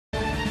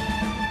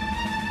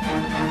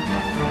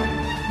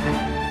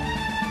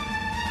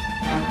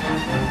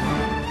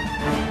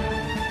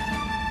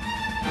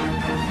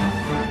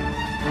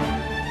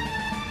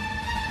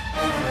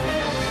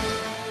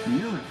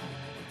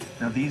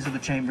Now, these are the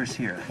chambers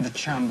here. The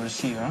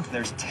chambers here.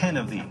 There's 10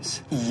 of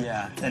these.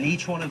 Yeah. And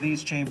each one of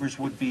these chambers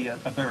would be a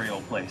burial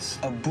place.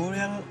 A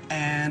burial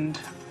and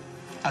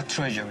a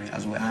treasury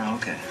as well. Oh,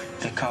 okay.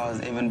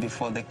 Because even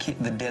before the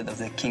death of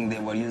the king,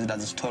 they were used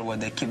as a store where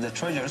they keep the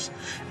treasures.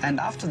 And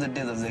after the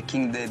death of the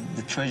king, the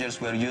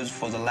treasures were used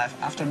for the life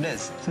after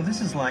death. So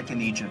this is like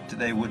in Egypt.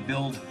 They would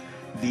build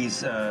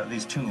these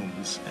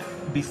tombs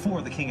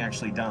before the king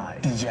actually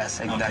died.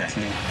 Yes,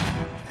 exactly. Okay.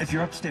 If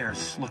you're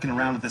upstairs looking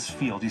around at this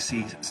field, you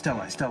see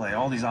stelae,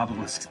 all these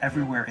obelisks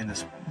everywhere in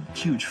this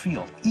huge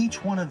field.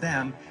 Each one of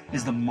them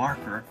is the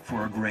marker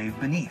for a grave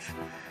beneath.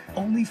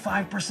 Only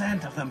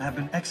 5% of them have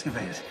been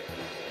excavated.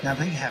 Now,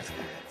 they have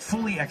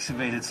fully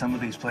excavated some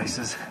of these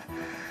places,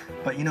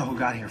 but you know who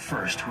got here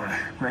first were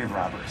grave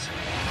robbers.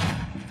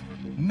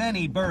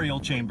 Many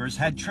burial chambers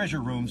had treasure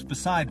rooms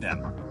beside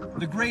them.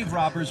 The grave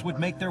robbers would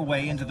make their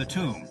way into the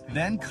tomb,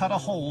 then cut a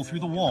hole through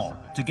the wall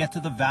to get to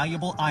the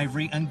valuable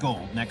ivory and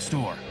gold next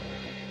door.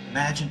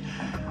 Imagine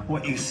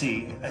what you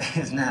see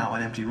is now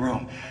an empty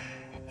room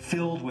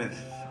filled with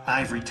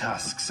ivory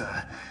tusks,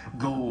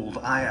 gold,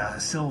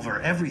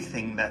 silver,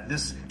 everything that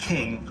this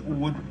king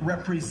would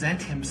represent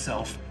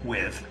himself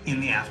with in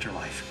the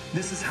afterlife.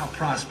 This is how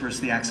prosperous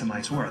the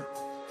Axumites were.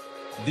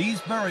 These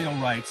burial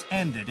rites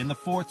ended in the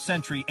 4th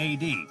century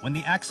A.D. when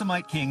the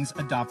Axumite kings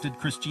adopted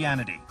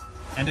Christianity,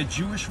 and a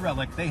Jewish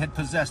relic they had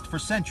possessed for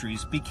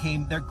centuries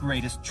became their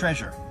greatest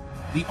treasure,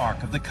 the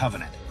Ark of the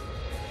Covenant.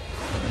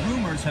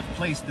 Rumors have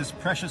placed this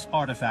precious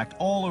artifact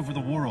all over the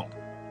world,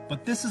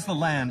 but this is the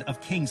land of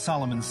King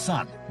Solomon's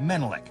son,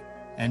 Menelik,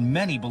 and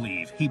many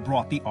believe he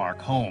brought the Ark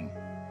home.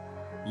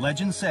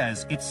 Legend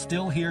says it's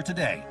still here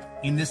today,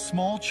 in this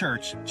small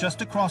church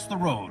just across the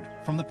road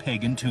from the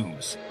pagan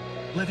tombs.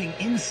 Living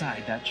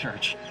inside that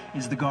church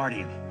is the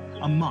guardian,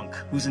 a monk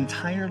whose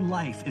entire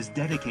life is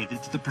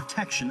dedicated to the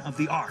protection of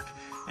the Ark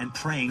and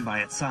praying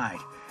by its side.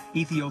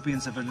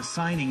 Ethiopians have been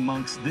assigning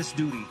monks this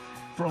duty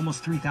for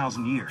almost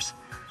 3,000 years.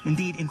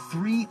 Indeed, in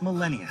 3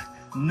 millennia,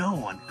 no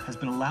one has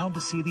been allowed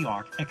to see the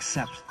Ark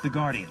except the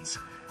guardians.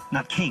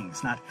 Not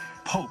kings, not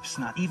popes,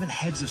 not even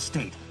heads of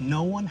state.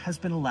 No one has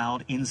been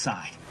allowed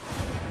inside.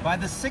 By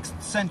the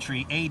 6th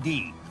century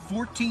A.D.,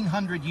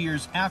 1,400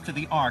 years after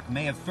the Ark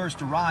may have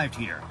first arrived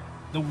here,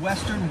 the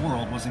Western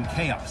world was in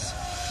chaos.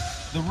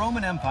 The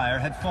Roman Empire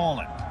had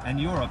fallen, and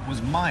Europe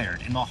was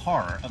mired in the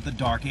horror of the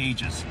Dark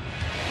Ages.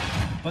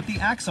 But the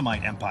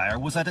Axumite Empire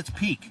was at its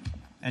peak,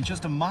 and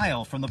just a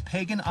mile from the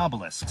pagan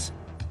obelisks,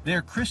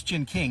 their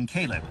Christian king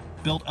Caleb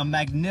built a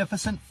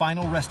magnificent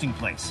final resting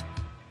place,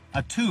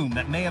 a tomb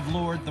that may have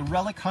lured the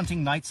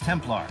relic-hunting Knights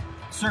Templar,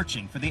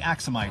 searching for the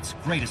Axumites'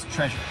 greatest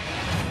treasure.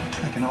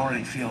 I can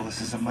already feel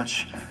this is a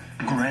much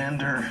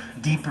grander,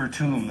 deeper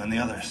tomb than the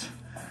others.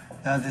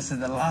 This is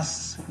the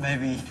last,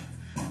 maybe,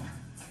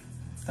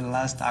 the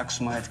last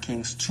Axumite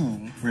king's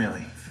tomb.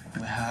 Really?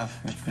 We have,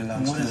 which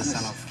belongs to the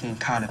son of King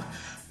Caleb.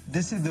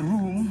 This is the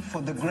room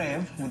for the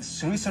grave with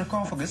 3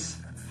 sarcophagus.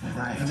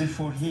 Right.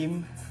 For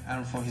him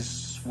and for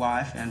his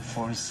wife and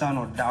for his son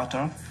or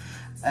daughter.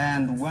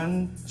 And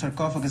one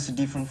sarcophagus is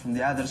different from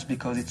the others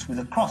because it's with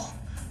a cross,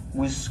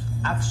 with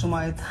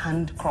Axumite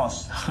hand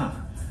cross. Huh.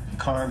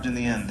 Carved in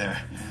the end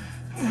there.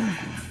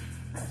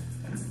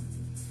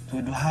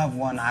 We do have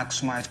one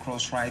Axumite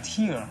cross right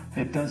here.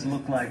 It does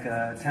look like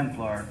a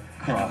Templar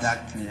cross.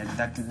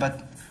 Exactly.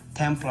 But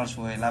Templars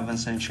were 11th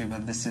century,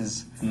 but this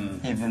is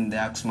even the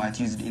Axumite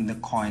used in the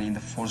coin in the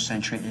 4th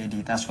century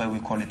AD. That's why we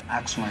call it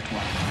Axumite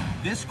one.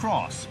 This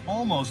cross,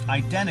 almost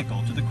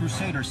identical to the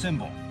Crusader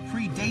symbol,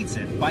 predates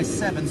it by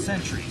 7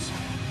 centuries.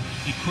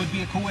 It could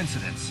be a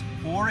coincidence,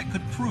 or it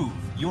could prove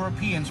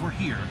Europeans were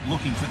here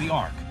looking for the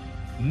Ark.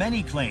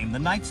 Many claim the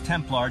Knights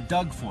Templar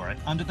dug for it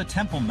under the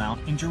Temple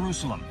Mount in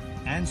Jerusalem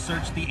and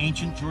searched the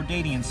ancient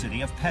Jordanian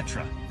city of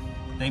Petra.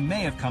 They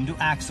may have come to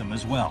Axum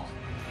as well.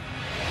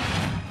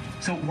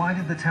 So why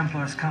did the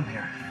Templars come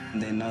here?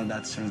 They know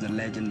that through the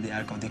legend, the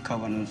Ark of the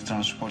Covenant was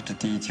transported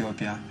to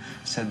Ethiopia.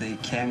 So they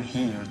came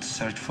here to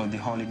search for the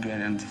Holy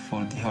Grail and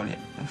for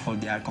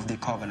the Ark of the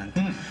Covenant.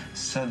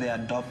 So they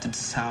adopted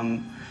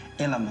some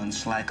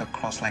elements like a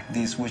cross like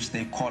this, which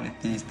they call it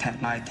the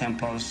Knight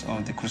Templars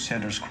or the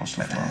Crusaders cross.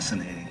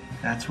 Fascinating.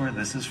 That's where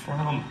this is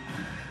from.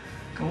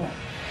 Cool.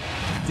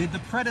 Did the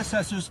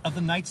predecessors of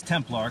the Knights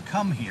Templar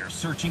come here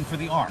searching for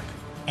the Ark?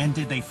 And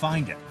did they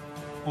find it?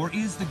 Or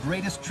is the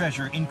greatest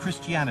treasure in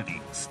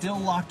Christianity still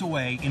locked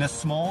away in a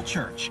small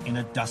church in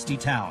a dusty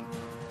town?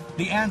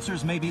 The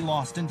answers may be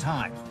lost in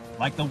time,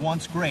 like the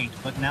once great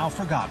but now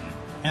forgotten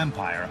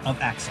Empire of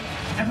Axum.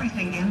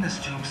 Everything in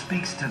this tomb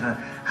speaks to the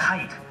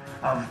height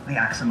of the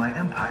Axumite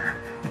Empire.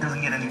 It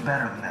doesn't get any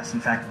better than this. In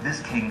fact,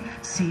 this king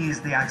sees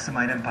the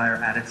Axumite Empire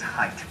at its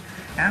height.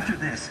 After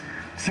this,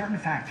 certain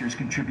factors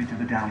contribute to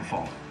the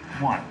downfall.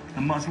 One,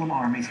 the Muslim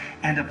armies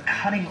end up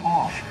cutting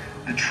off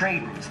the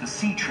trade routes, the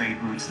sea trade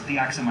routes that the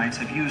Axumites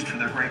have used for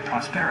their great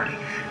prosperity.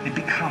 It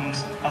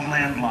becomes a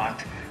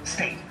landlocked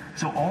state.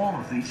 So all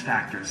of these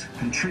factors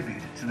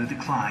contribute to the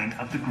decline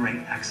of the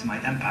great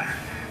Axumite Empire.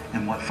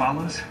 And what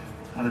follows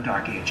are the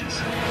Dark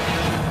Ages.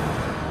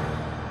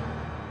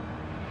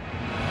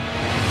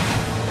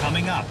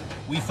 Coming up,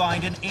 we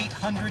find an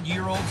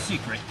 800-year-old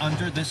secret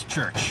under this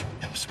church.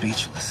 I'm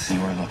speechless. You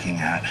are looking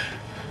at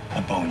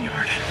a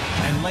boneyard.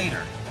 And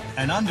later,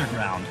 an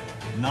underground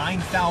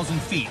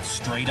 9,000 feet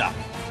straight up.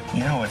 You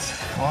know what's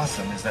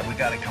awesome is that we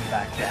got to come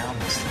back down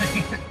this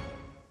thing.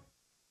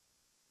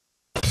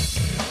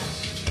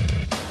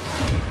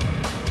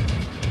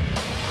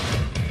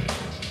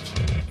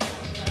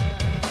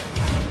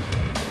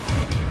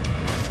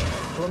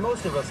 For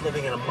most of us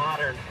living in a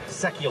modern,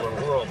 secular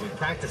world, we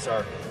practice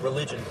our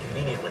religion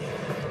conveniently.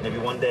 Maybe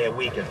one day a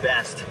week at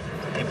best,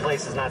 in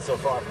places not so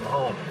far from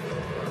home.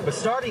 But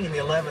starting in the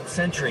 11th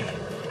century,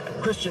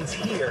 Christians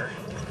here,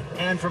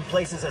 and from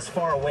places as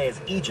far away as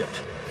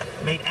Egypt,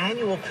 made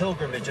annual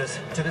pilgrimages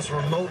to this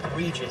remote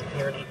region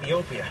here in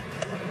Ethiopia,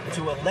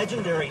 to a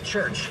legendary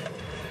church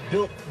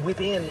built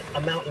within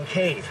a mountain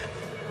cave,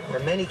 where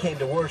many came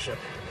to worship,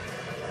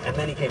 and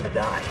many came to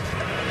die.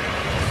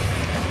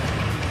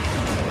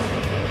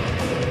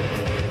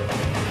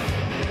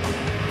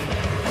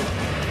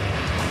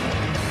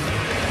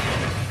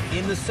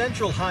 In the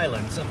central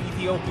highlands of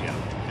Ethiopia,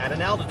 at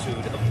an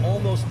altitude of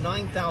almost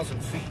 9,000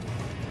 feet,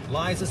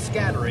 lies a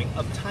scattering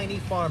of tiny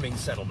farming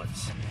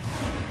settlements.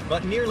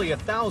 But nearly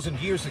 1,000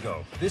 years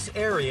ago, this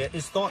area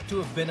is thought to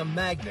have been a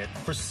magnet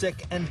for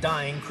sick and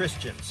dying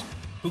Christians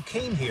who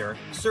came here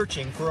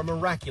searching for a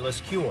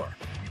miraculous cure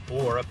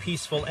or a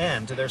peaceful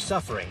end to their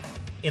suffering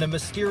in a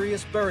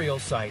mysterious burial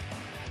site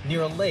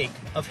near a lake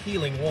of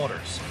healing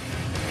waters.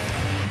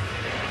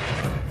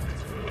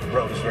 The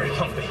road is very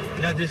bumpy.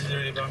 Yeah, this is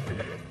really bumpy.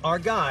 Our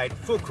guide,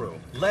 Fukru,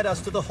 led us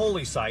to the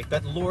holy site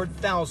that lured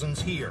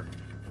thousands here,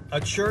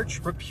 a church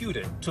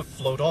reputed to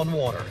float on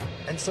water.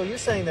 And so you're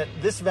saying that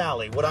this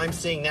valley, what I'm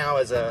seeing now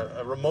as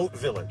a remote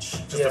village,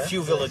 just a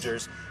few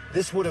villagers,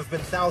 this would have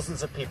been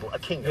thousands of people, a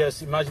kingdom.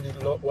 Yes, imagine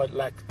what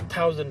like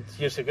 1,000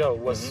 years ago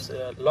was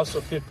lots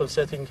of people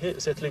settling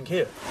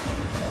here.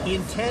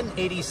 In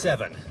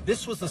 1087,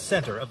 this was the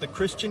center of the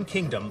Christian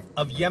kingdom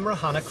of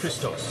Yemrahana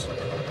Christos.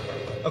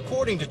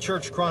 According to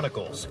church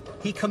chronicles,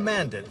 he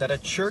commanded that a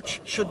church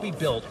should be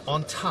built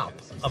on top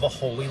of a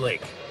holy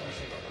lake.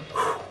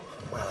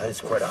 Wow, that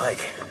is quite a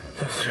hike.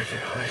 That's really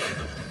high.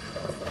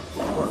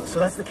 Well, so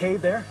that's the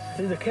cave there?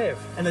 This is the cave.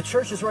 And the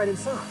church is right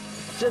inside?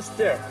 Just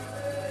there.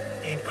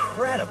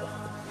 Incredible.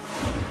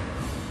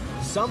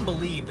 Some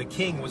believe the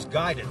king was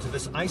guided to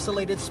this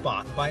isolated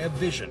spot by a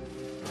vision.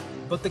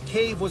 But the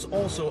cave was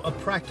also a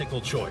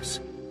practical choice.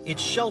 It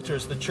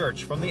shelters the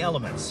church from the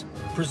elements,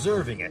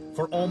 preserving it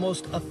for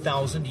almost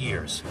 1,000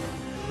 years.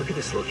 Look at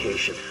this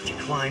location. You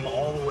climb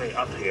all the way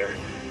up here.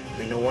 I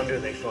mean, no wonder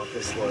they thought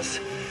this was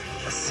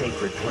a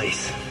sacred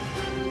place.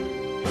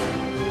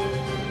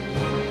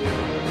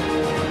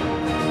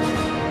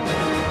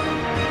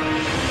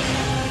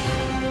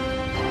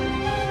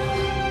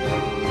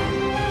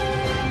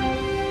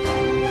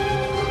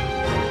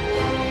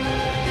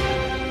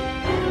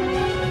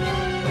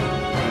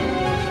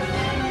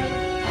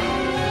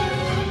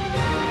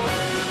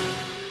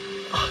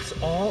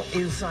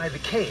 Inside the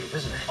cave,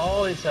 isn't it?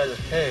 All inside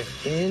the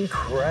cave.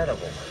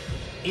 Incredible.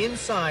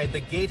 Inside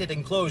the gated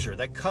enclosure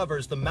that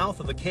covers the mouth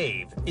of the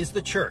cave is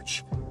the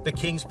church, the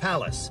king's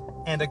palace,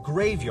 and a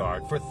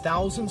graveyard for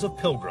thousands of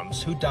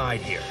pilgrims who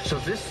died here. So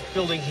this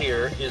building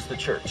here is the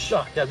church.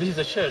 Oh, yeah, this is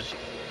the church.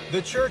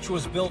 The church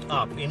was built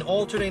up in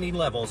alternating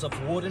levels of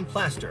wood and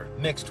plaster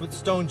mixed with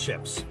stone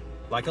chips,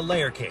 like a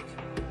layer cake.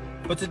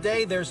 But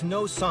today there's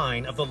no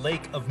sign of the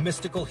lake of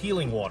mystical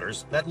healing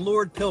waters that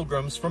lured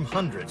pilgrims from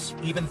hundreds,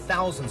 even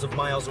thousands of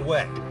miles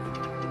away.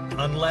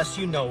 Unless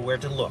you know where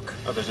to look.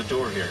 Oh, there's a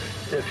door here.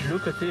 If you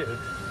look at it.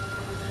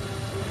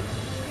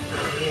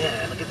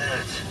 Yeah, look at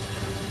that.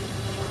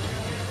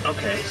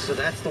 Okay, so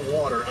that's the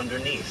water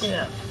underneath.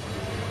 Yeah.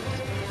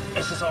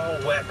 This is all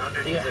wet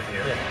underneath of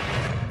here. Yeah.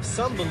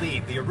 Some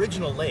believe the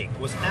original lake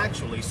was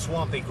actually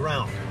swampy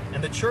ground,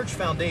 and the church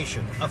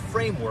foundation a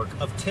framework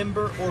of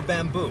timber or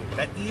bamboo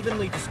that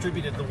evenly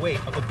distributed the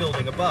weight of the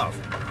building above,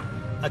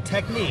 a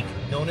technique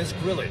known as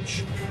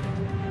grillage.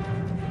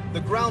 The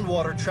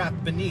groundwater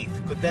trapped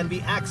beneath could then be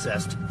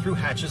accessed through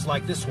hatches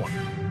like this one.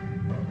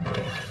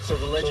 So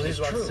the legend this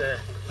is true. was,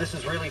 This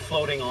is really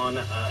floating on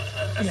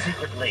a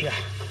secret lake. Yeah.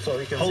 So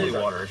we can Holy see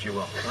that. water, if you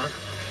will. Huh?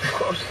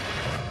 Of course.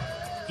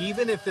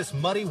 Even if this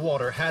muddy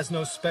water has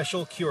no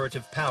special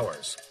curative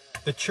powers,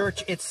 the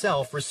church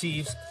itself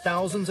receives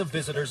thousands of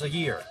visitors a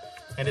year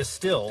and is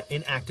still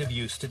in active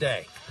use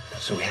today.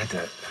 So we had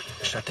to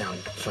shut down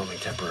filming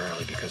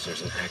temporarily because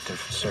there's an active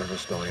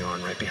service going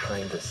on right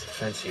behind this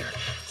fence here.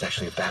 It's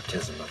actually a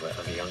baptism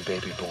of a young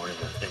baby born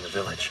in the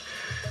village.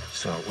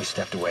 So we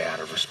stepped away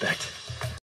out of respect.